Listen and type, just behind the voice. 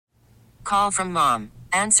call from mom.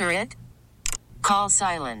 Answer it. Call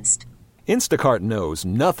silenced. Instacart knows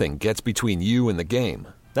nothing gets between you and the game.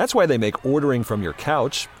 That's why they make ordering from your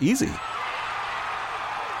couch easy.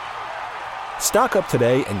 Stock up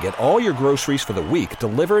today and get all your groceries for the week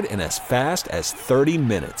delivered in as fast as 30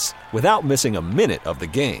 minutes without missing a minute of the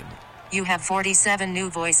game. You have 47 new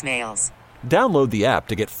voicemails. Download the app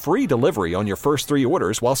to get free delivery on your first 3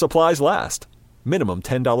 orders while supplies last. Minimum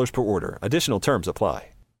 $10 per order. Additional terms apply.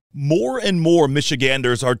 More and more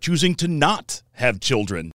Michiganders are choosing to not have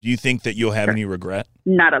children. Do you think that you'll have any regret?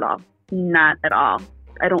 Not at all. Not at all.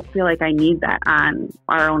 I don't feel like I need that on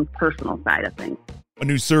our own personal side of things. A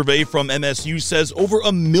new survey from MSU says over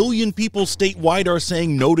 1 million people statewide are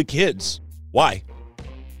saying no to kids. Why?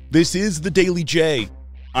 This is The Daily J.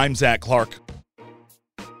 I'm Zach Clark.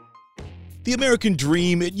 The American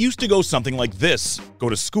dream, it used to go something like this. Go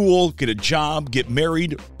to school, get a job, get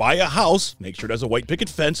married, buy a house, make sure it has a white picket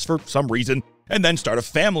fence for some reason, and then start a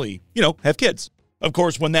family. Have kids. Of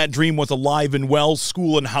course, when that dream was alive and well,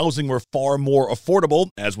 school and housing were far more affordable,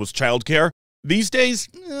 as was childcare. These days,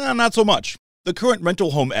 not so much. The current rental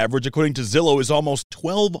home average, according to Zillow, is almost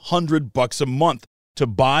 $1,200 a month. To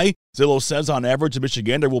buy, Zillow says on average, a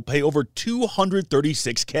Michigander will pay over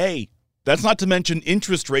 $236K. That's not to mention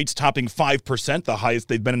interest rates topping 5%, the highest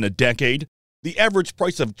they've been in a decade. The average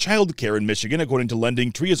price of childcare in Michigan, according to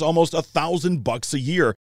LendingTree, is almost $1,000 a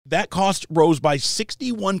year. That cost rose by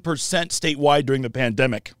 61% statewide during the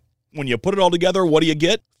pandemic. When you put it all together, what do you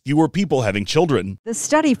get? Fewer people having children. The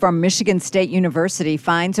study from Michigan State University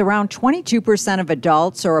finds around 22% of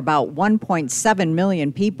adults, or about 1.7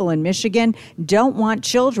 million people in Michigan, don't want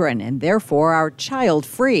children and therefore are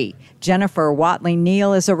child-free. Jennifer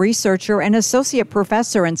Watling-Neal is a researcher and associate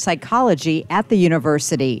professor in psychology at the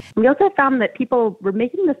university. We also found that people were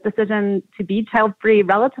making this decision to be child-free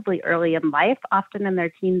relatively early in life, often in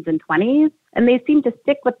their teens and 20s, and they seem to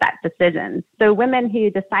stick with that decision. So women who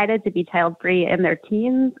decided to be child-free in their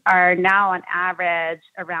teens are now on average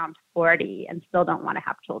around 40 and still don't want to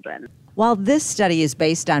have children. While this study is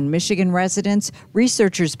based on Michigan residents,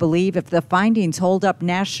 researchers believe if the findings hold up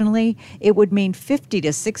nationally, it would mean 50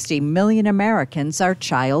 to 60 million Americans are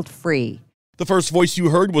child-free. The first voice you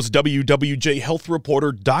heard was WWJ health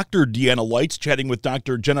reporter Dr. Deanna Lights chatting with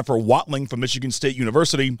Dr. Jennifer Watling from Michigan State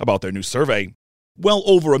University about their new survey. Well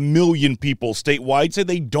over 1 million people statewide say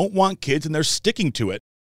they don't want kids and they're sticking to it.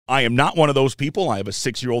 I am not one of those people. I have a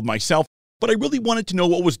 6-year-old myself, but I really wanted to know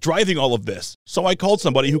what was driving all of this. So I called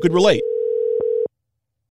somebody who could relate.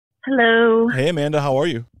 Hello. Hey, Amanda, how are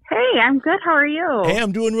you? Hey, I'm good. How are you? Hey,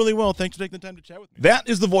 I'm doing really well. Thanks for taking the time to chat with me. That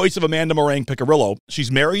is the voice of Amanda Morang Picarillo.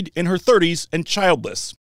 She's married, in her 30s, and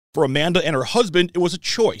childless. For Amanda and her husband, it was a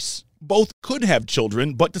choice. Both could have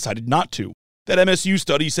children, but decided not to. That MSU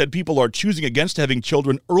study said people are choosing against having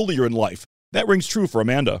children earlier in life. That rings true for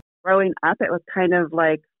Amanda. Growing up, it was kind of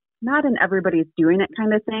like, not an everybody's doing it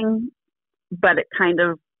kind of thing, but it kind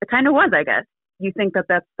of was, I guess. You think that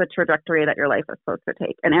that's the trajectory that your life is supposed to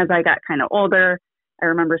take. And as I got kind of older, I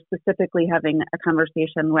remember specifically having a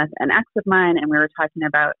conversation with an ex of mine, and we were talking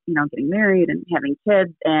about, getting married and having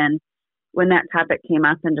kids. And when that topic came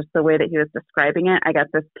up and just the way that he was describing it, I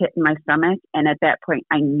got this pit in my stomach. And at that point,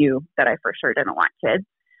 I knew that I for sure didn't want kids.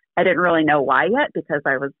 I didn't really know why yet because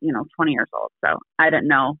I was, 20 years old. So I didn't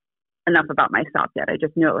know enough about myself yet. I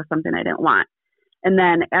just knew it was something I didn't want. And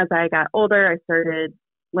then as I got older, I started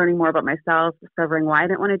learning more about myself, discovering why I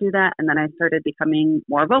didn't want to do that. And then I started becoming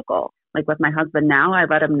more vocal. Like with my husband now, I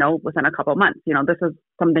let him know within a couple months, this is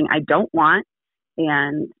something I don't want.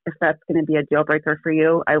 And if that's going to be a deal breaker for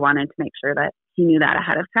you, I wanted to make sure that he knew that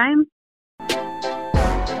ahead of time.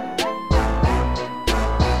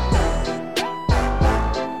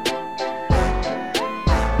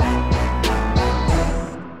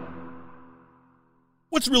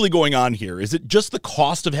 What's really going on here? Is it just the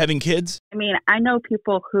cost of having kids? I mean, I know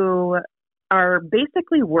people who are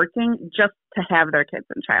basically working just to have their kids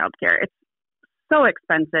in childcare. It's so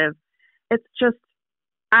expensive. It's just,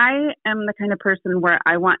 I am the kind of person where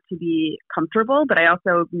I want to be comfortable, but I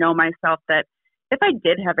also know myself that if I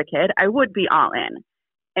did have a kid, I would be all in.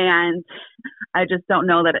 And I just don't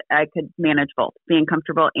know that I could manage both, being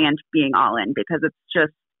comfortable and being all in, because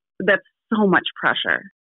that's so much pressure.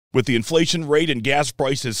 With the inflation rate and gas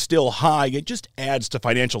prices still high, it just adds to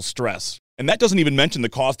financial stress. And that doesn't even mention the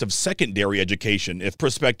cost of secondary education if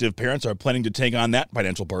prospective parents are planning to take on that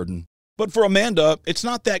financial burden. But for Amanda, it's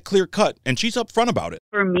not that clear cut, and she's upfront about it.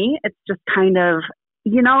 For me, it's just kind of,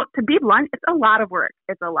 to be blunt, it's a lot of work.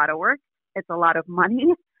 It's a lot of work. It's a lot of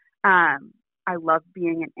money. I love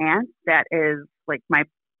being an aunt. That is like my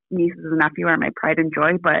nieces and nephew are my pride and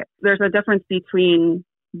joy. But there's a difference between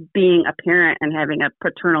being a parent and having a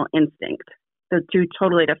paternal instinct. They're two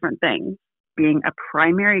totally different things. Being a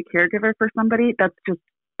primary caregiver for somebody, that's just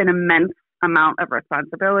an immense amount of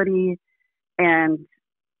responsibility. And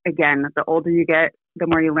again, the older you get, the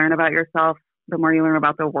more you learn about yourself, the more you learn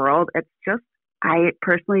about the world. It's just, I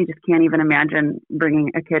personally just can't even imagine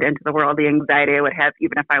bringing a kid into the world, the anxiety I would have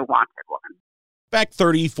even if I wanted one. Back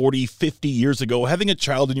 30, 40, 50 years ago, having a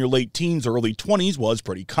child in your late teens or early 20s was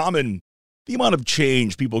pretty common. The amount of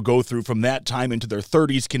change people go through from that time into their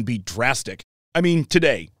 30s can be drastic. I mean,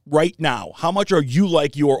 today, right now, how much are you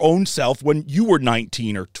like your own self when you were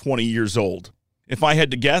 19 or 20 years old? If I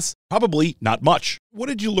had to guess, probably not much. What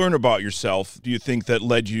did you learn about yourself, do you think, that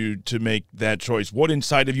led you to make that choice? What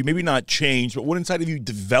inside of you, maybe not changed, but what inside of you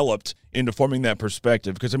developed into forming that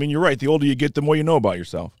perspective? Because, I mean, you're right. The older you get, the more you know about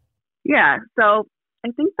yourself. Yeah. So I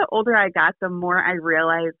think the older I got, the more I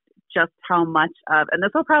realized just how much of, and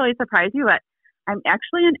this will probably surprise you, but I'm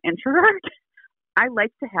actually an introvert. I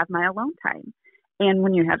like to have my alone time. And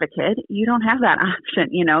when you have a kid, you don't have that option.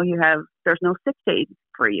 You know, there's no sick days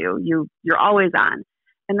for you. You're always on.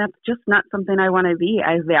 And that's just not something I want to be.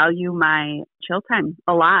 I value my chill time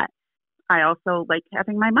a lot. I also like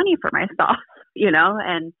having my money for myself, you know,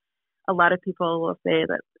 and a lot of people will say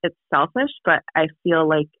that it's selfish, but I feel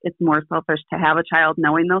like it's more selfish to have a child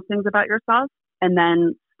knowing those things about yourself and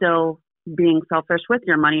then still being selfish with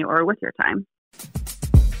your money or with your time.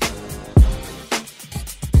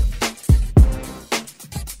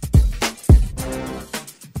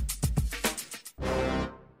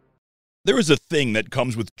 There is a thing that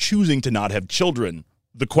comes with choosing to not have children.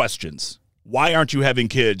 The questions. Why aren't you having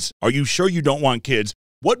kids? Are you sure you don't want kids?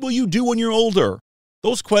 What will you do when you're older?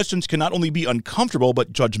 Those questions can not only be uncomfortable,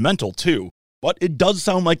 but judgmental too. But it does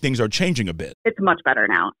sound like things are changing a bit. It's much better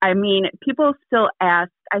now. I mean, people still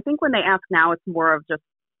ask. I think when they ask now, it's more of just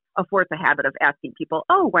a force of habit of asking people,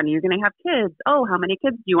 oh, when are you going to have kids? Oh, how many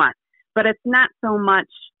kids do you want? But it's not so much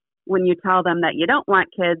when you tell them that you don't want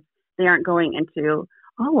kids, they aren't going into,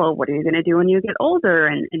 oh, well, what are you going to do when you get older?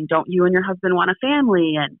 And don't you and your husband want a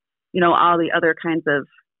family? And, you know, all the other kinds of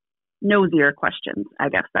nosier questions, I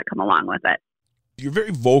guess, that come along with it. You're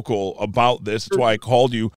very vocal about this. That's why I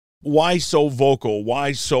called you. Why so vocal?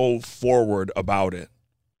 Why so forward about it?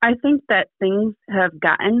 I think that things have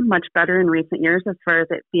gotten much better in recent years as far as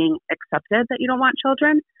it being accepted that you don't want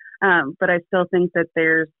children. But I still think that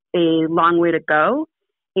there's a long way to go.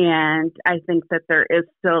 And I think that there is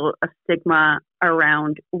still a stigma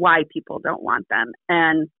around why people don't want them.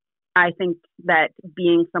 And I think that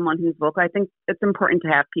being someone who's vocal, I think it's important to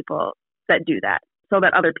have people that do that so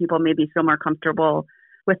that other people maybe feel more comfortable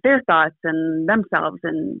with their thoughts and themselves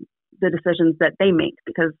and the decisions that they make,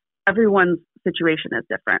 because everyone's situation is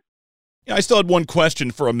different. Yeah, I still had one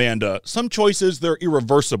question for Amanda. Some choices, they're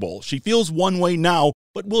irreversible. She feels one way now,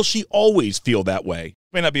 but will she always feel that way?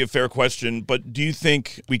 May not be a fair question, but do you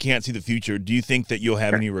think we can't see the future? Do you think that you'll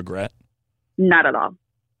have any regret? Not at all.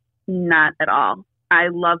 Not at all. I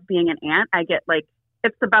love being an aunt. I get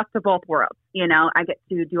it's the best of both worlds. You know, I get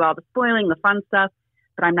to do all the spoiling, the fun stuff,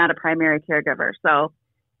 but I'm not a primary caregiver. So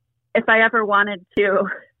if I ever wanted to,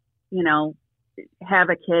 you know, have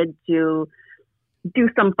a kid to do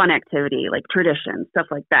some fun activity, like tradition, stuff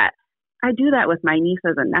like that, I do that with my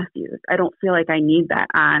nieces and nephews. I don't feel like I need that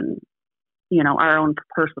on, you know, our own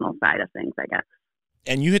personal side of things, I guess.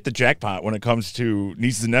 And you hit the jackpot when it comes to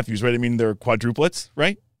nieces and nephews, right? I mean, they're quadruplets,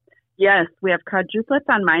 right? Yes, we have quadruplets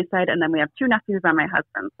on my side, and then we have 2 nephews on my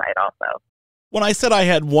husband's side also. When I said I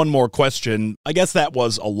had one more question, I guess that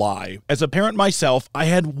was a lie. As a parent myself, I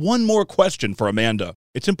had one more question for Amanda.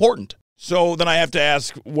 It's important. So then I have to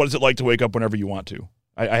ask, what is it like to wake up whenever you want to?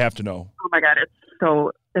 I have to know. Oh my God, it's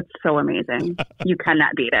so amazing. You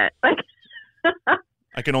cannot beat it.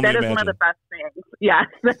 I can only imagine. That is one of the best things. Yes.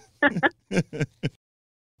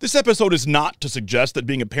 This episode is not to suggest that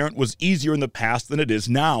being a parent was easier in the past than it is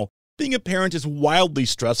now. Being a parent is wildly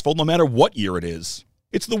stressful no matter what year it is.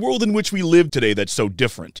 It's the world in which we live today that's so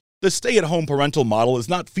different. The stay-at-home parental model is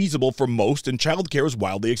not feasible for most, and childcare is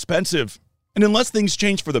wildly expensive. And unless things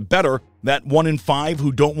change for the better, that 1 in 5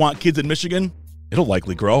 who don't want kids in Michigan, it'll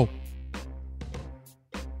likely grow.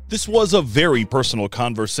 This was a very personal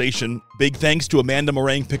conversation. Big thanks to Amanda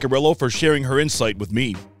Morang-Picarillo for sharing her insight with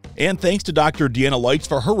me. And thanks to Dr. Deanna Lights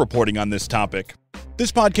for her reporting on this topic.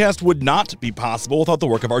 This podcast would not be possible without the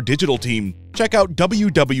work of our digital team. Check out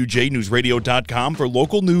wwjnewsradio.com for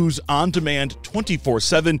local news on demand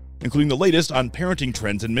 24/7, including the latest on parenting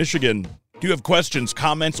trends in Michigan. Do you have questions,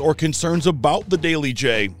 comments, or concerns about the Daily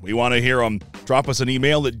J? We want to hear them. Drop us an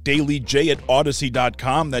email at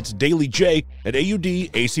dailyj@audacy.com. That's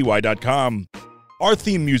dailyj@audacy.com. Our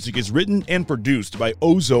theme music is written and produced by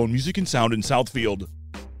Ozone Music and Sound in Southfield.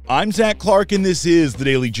 I'm Zach Clark, and this is The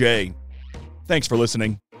Daily J. Thanks for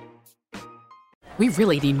listening. We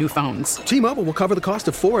really need new phones. T-Mobile will cover the cost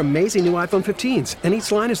of 4 amazing new iPhone 15s, and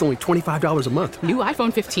each line is only $25 a month. New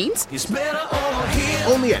iPhone 15s? It's better over here.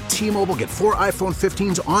 Only at T-Mobile, get 4 iPhone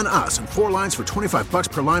 15s on us and 4 lines for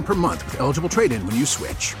 $25 per line per month with eligible trade-in when you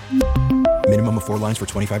switch. Minimum of 4 lines for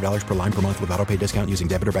 $25 per line per month with autopay discount using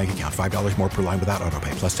debit or bank account. $5 more per line without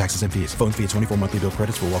autopay, plus taxes and fees. Phone fee at 24 monthly bill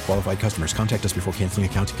credits for well-qualified customers. Contact us before canceling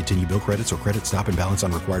account to continue bill credits or credit stop and balance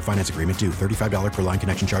on required finance agreement due. $35 per line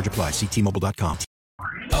connection charge applies. See T-Mobile.com.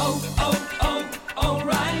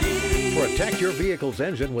 O'Reilly. Protect your vehicle's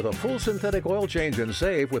engine with a full synthetic oil change and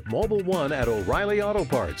save with Mobil 1 at O'Reilly Auto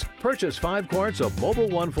Parts. Purchase 5 quarts of Mobil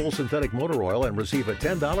 1 full synthetic motor oil and receive a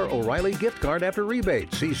 $10 O'Reilly gift card after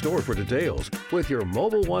rebate. See store for details. With your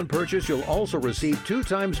Mobil 1 purchase, you'll also receive 2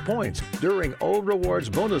 times points during O Rewards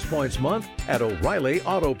Bonus Points Month at O'Reilly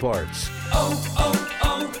Auto Parts.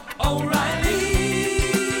 O'Reilly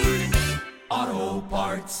Auto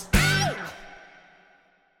Parts.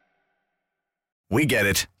 We get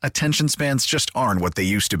it. Attention spans just aren't what they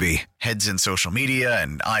used to be. Heads in social media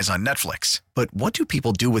and eyes on Netflix. But what do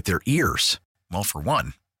people do with their ears? Well, for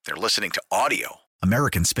one, they're listening to audio.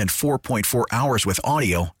 Americans spend 4.4 hours with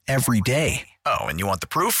audio every day. Oh, and you want the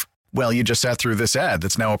proof? Well, you just sat through this ad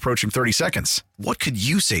that's now approaching 30 seconds. What could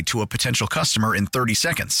you say to a potential customer in 30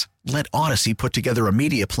 seconds? Let Odyssey put together a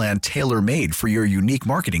media plan tailor-made for your unique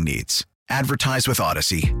marketing needs. Advertise with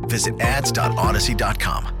Odyssey. Visit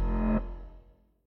ads.odyssey.com.